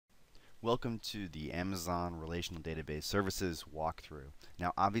Welcome to the Amazon Relational Database Services walkthrough.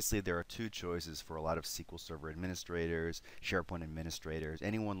 Now, obviously, there are two choices for a lot of SQL Server administrators, SharePoint administrators,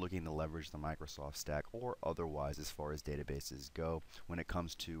 anyone looking to leverage the Microsoft stack or otherwise as far as databases go when it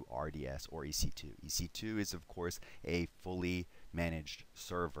comes to RDS or EC2. EC2 is, of course, a fully managed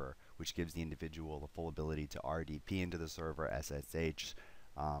server, which gives the individual the full ability to RDP into the server, SSH,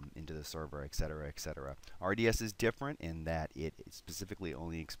 into the server, etc., etc. RDS is different in that it specifically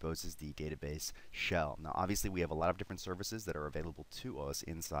only exposes the database shell. Now, obviously, we have a lot of different services that are available to us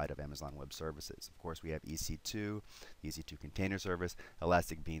inside of Amazon Web Services. Of course, we have EC2, the EC2 Container Service,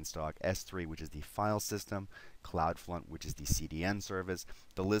 Elastic Beanstalk, S3, which is the file system, CloudFront, which is the CDN service.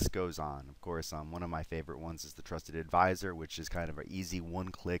 The list goes on. Of course, one of my favorite ones is the Trusted Advisor, which is kind of an easy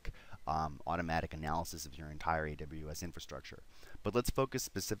one-click automatic analysis of your entire AWS infrastructure. But let's focus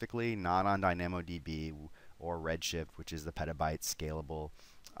specifically not on DynamoDB or Redshift, which is the petabyte scalable,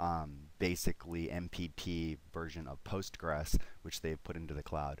 basically MPP version of Postgres, which they've put into the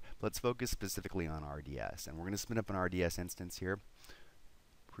cloud. But let's focus specifically on RDS. And we're going to spin up an RDS instance here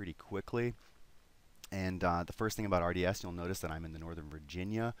pretty quickly. And the first thing about RDS, you'll notice that I'm in the Northern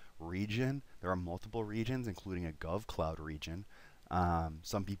Virginia region. There are multiple regions, including a GovCloud region.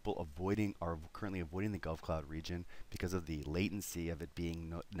 Some people are currently avoiding the GovCloud region because of the latency of it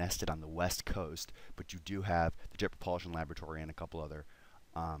being nested on the West Coast. But you do have the Jet Propulsion Laboratory and a couple other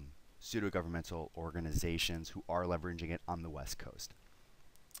pseudo-governmental organizations who are leveraging it on the West Coast.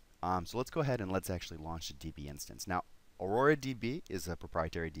 So let's go ahead and let's actually launch a DB instance. Now, Aurora DB is a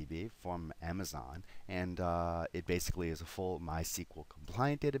proprietary DB from Amazon, and it basically is a full MySQL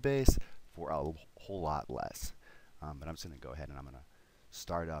compliant database for a whole lot less. But I'm just going to go ahead and I'm going to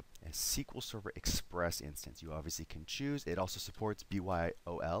start up a SQL Server Express instance. You obviously can choose. It also supports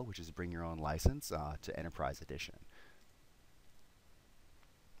BYOL, which is bring your own license, to Enterprise Edition.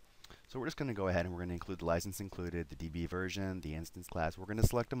 So we're just going to go ahead and we're going to include the license included, the DB version, the instance class. We're going to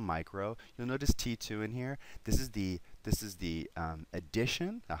select a micro. You'll notice T2 in here. This is the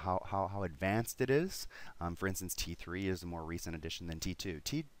addition, how advanced it is. For instance, T3 is a more recent addition than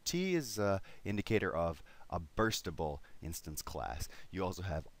T2. T is an indicator of a burstable instance class. You also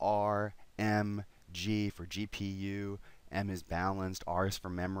have R, M, G for GPU. M is balanced, R is for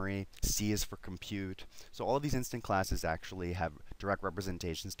memory, C is for compute. So all of these instant classes actually have direct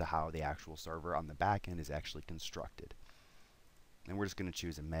representations to how the actual server on the back end is actually constructed. And we're just going to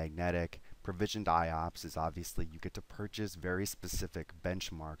choose a magnetic. Provisioned IOPS is obviously you get to purchase very specific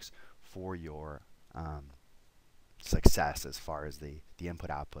benchmarks for your success as far as the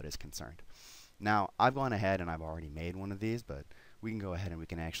input-output is concerned. Now, I've gone ahead and I've already made one of these, but we can go ahead and we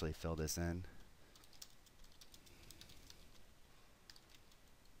can actually fill this in.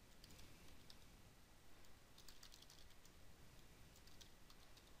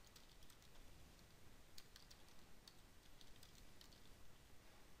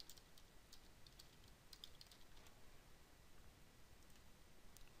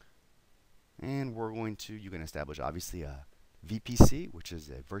 And you can establish obviously a VPC, which is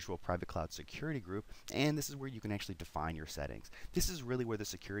a Virtual Private Cloud Security Group, and this is where you can actually define your settings. This is really where the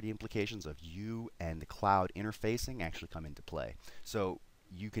security implications of you and the cloud interfacing actually come into play. So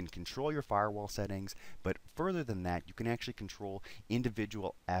you can control your firewall settings, but further than that, you can actually control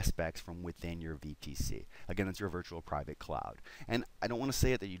individual aspects from within your VPC. Again, it's your virtual private cloud. And I don't want to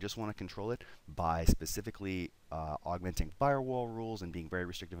say it that you just want to control it by specifically augmenting firewall rules and being very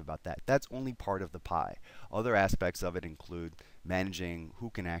restrictive about that. That's only part of the pie. Other aspects of it include managing who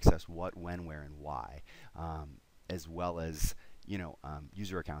can access what, when, where, and why, as well as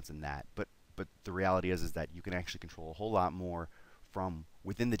user accounts and that. But the reality is that you can actually control a whole lot more from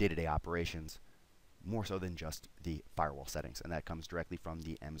within the day-to-day operations, more so than just the firewall settings, and that comes directly from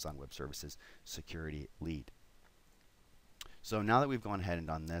the Amazon Web Services security lead. So now that we've gone ahead and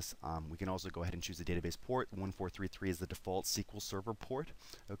done this, we can also go ahead and choose the database port. 1433 is the default SQL Server port.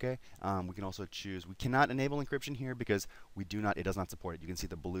 Okay. We can also choose. We cannot enable encryption here because it does not support it. You can see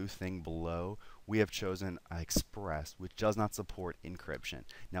the blue thing below. We have chosen Express, which does not support encryption.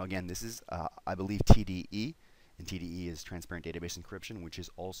 Now again, this is I believe TDE. And TDE is Transparent Database Encryption, which is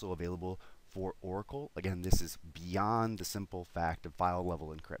also available for Oracle. Again, this is beyond the simple fact of file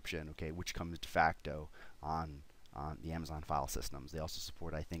level encryption, okay, which comes de facto on the Amazon file systems. They also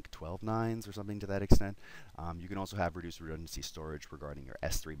support, I think, 12 nines or something to that extent. You can also have reduced redundancy storage regarding your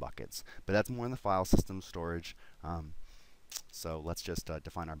S3 buckets, but that's more in the file system storage. So let's just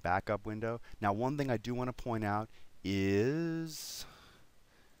define our backup window. Now, one thing I do want to point out is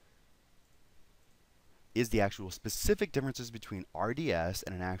the actual specific differences between RDS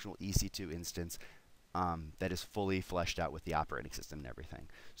and an actual EC2 instance that is fully fleshed out with the operating system and everything.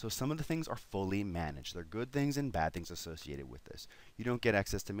 So some of the things are fully managed. There are good things and bad things associated with this. You don't get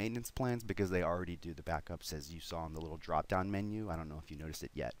access to maintenance plans because they already do the backups, as you saw in the little drop-down menu. I don't know if you noticed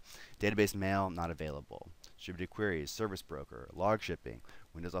it yet. Database mail, not available. Distributed queries, service broker, log shipping,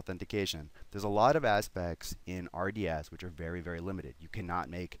 Windows authentication. There's a lot of aspects in RDS which are very, very limited. You cannot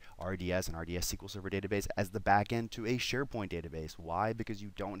make RDS and RDS SQL Server database as the backend to a SharePoint database. Why? Because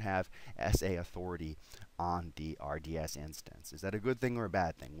you don't have SA authority on the RDS instance. Is that a good thing or a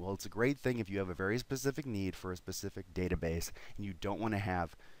bad thing? Well, it's a great thing if you have a very specific need for a specific database and you don't want to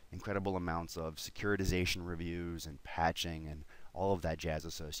have incredible amounts of securitization reviews and patching and all of that jazz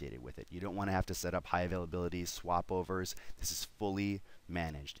associated with it. You don't want to have to set up high availability swap overs. This is fully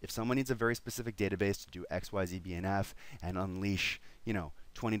managed. If someone needs a very specific database to do XYZ BNF and unleash,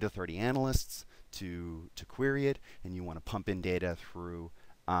 20 to 30 analysts to query it, and you want to pump in data through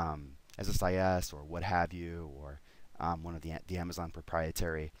SSIS or what have you, or one of the Amazon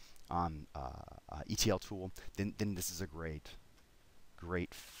proprietary ETL tool, then this is a great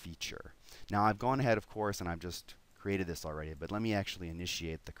feature. Now I've gone ahead, of course, and I've just created this already, but let me actually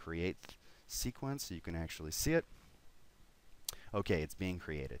initiate the create sequence so you can actually see it. Okay, it's being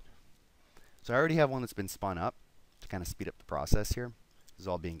created. So I already have one that's been spun up to kind of speed up the process here. This is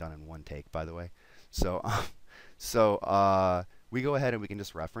all being done in one take, by the way. So, we go ahead and we can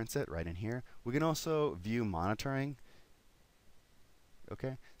just reference it right in here. We can also view monitoring.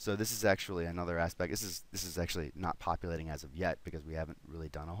 Okay, so this is actually another aspect. This is actually not populating as of yet because we haven't really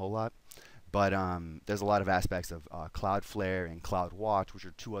done a whole lot. But there's a lot of aspects of Cloudflare and CloudWatch, which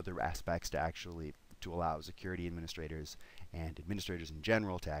are two other aspects to allow security administrators and administrators in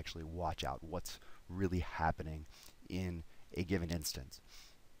general to actually watch out what's really happening in a given instance.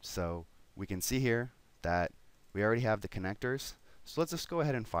 So we can see here that we already have the connectors. So let's just go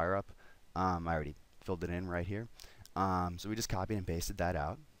ahead and fire up. I already filled it in right here. So we just copied and pasted that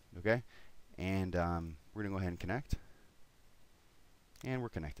out. Okay, and we're gonna go ahead and connect, and we're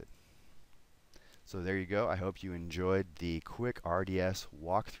connected. So there you go. I hope you enjoyed the quick RDS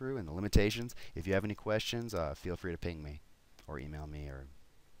walkthrough and the limitations. If you have any questions, feel free to ping me or email me or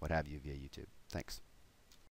what have you via YouTube. Thanks.